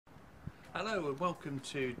Hello and welcome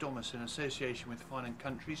to DOMVS in association with Fine &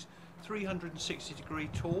 Country's 360-degree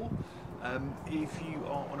tour. If you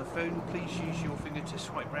are on a phone, please use your finger to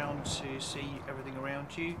swipe round to see everything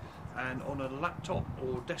around you, and on a laptop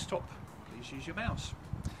or desktop, please use your mouse.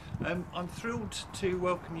 I'm thrilled to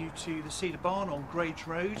welcome you to the Cedar Barn on Grades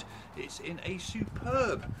Road. It's in a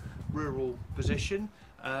superb rural position.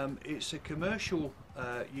 It's a commercial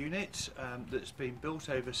unit that's been built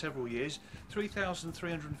over several years,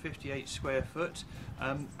 3,358 square foot,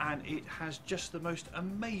 and it has just the most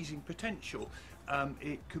amazing potential.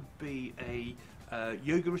 It could be a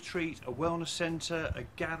yoga retreat, a wellness centre, a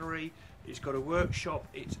gallery. It's got a workshop.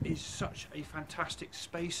 It is such a fantastic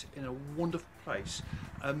space in a wonderful place.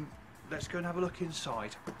 Let's go and have a look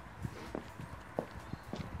inside.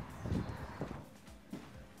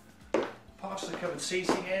 Past the covered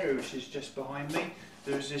seating area, which is just behind me,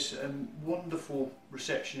 there's this wonderful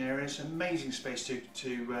reception area. It's an amazing space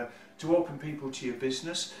to welcome people to your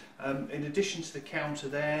business. In addition to the counter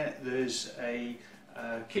there, there's a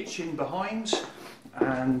kitchen behind,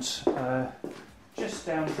 and just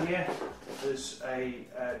down here there's a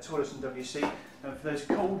toilet and WC. And for those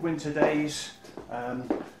cold winter days,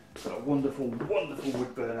 got a wonderful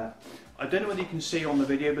wood burner. I don't know whether you can see on the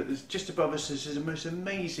video, but there's just above us there's a most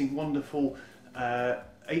amazing, wonderful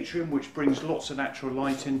atrium which brings lots of natural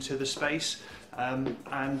light into the space,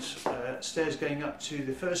 and stairs going up to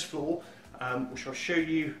the first floor, which I'll show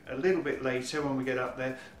you a little bit later when we get up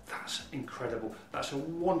there. That's incredible. That's a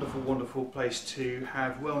wonderful place to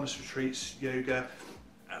have wellness retreats, yoga,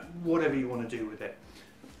 whatever you want to do with it.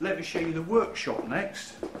 Let me show you the workshop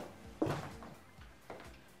next.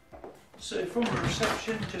 So from the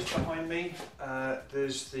reception, just behind me,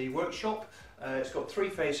 there's the workshop. It's got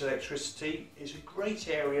three-phase electricity. It's a great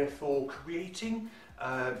area for creating.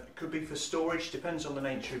 It could be for storage, depends on the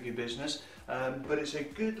nature of your business. But it's a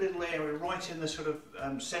good little area right in the sort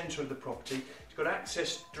of centre of the property. It's got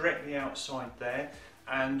access directly outside there.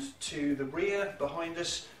 And to the rear, behind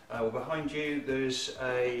us, or behind you, there's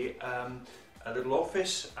a little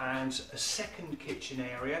office and a second kitchen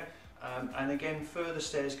area. And again, further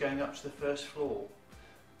stairs going up to the first floor.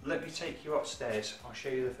 Let me take you upstairs. I'll show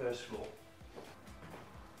you the first floor.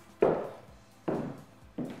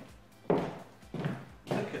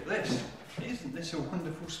 Look at this. Isn't this a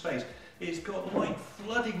wonderful space? It's got light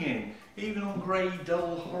flooding in, even on grey,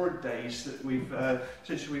 dull, horrid days that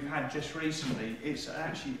such as we've had just recently. It's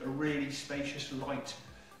actually a really spacious, light,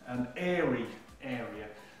 airy area.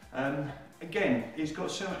 Again, it's got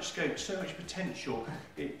so much scope, so much potential.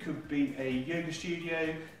 It could be a yoga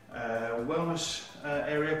studio, wellness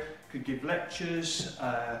area, could give lectures,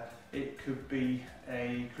 it could be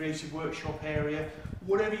a creative workshop area,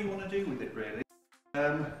 whatever you want to do with it really.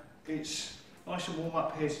 It's nice and warm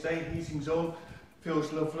up here today, heating's on,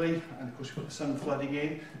 feels lovely, and of course you've got the sun flooding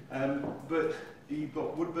in, but you've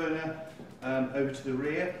got wood burner over to the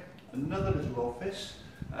rear, another little office,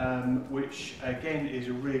 which again is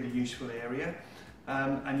a really useful area,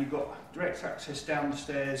 and you've got direct access down the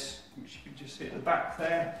stairs, which you can just see at the back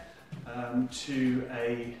there, to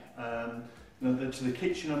the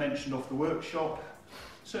kitchen I mentioned off the workshop.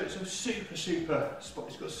 So it's a super spot.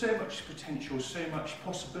 It's got so much potential, so much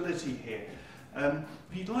possibility here. If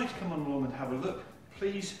you'd like to come along and have a look,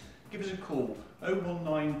 please give us a call,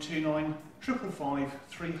 01929 555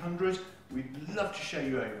 300. We'd love to show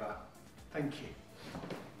you over. Thank you.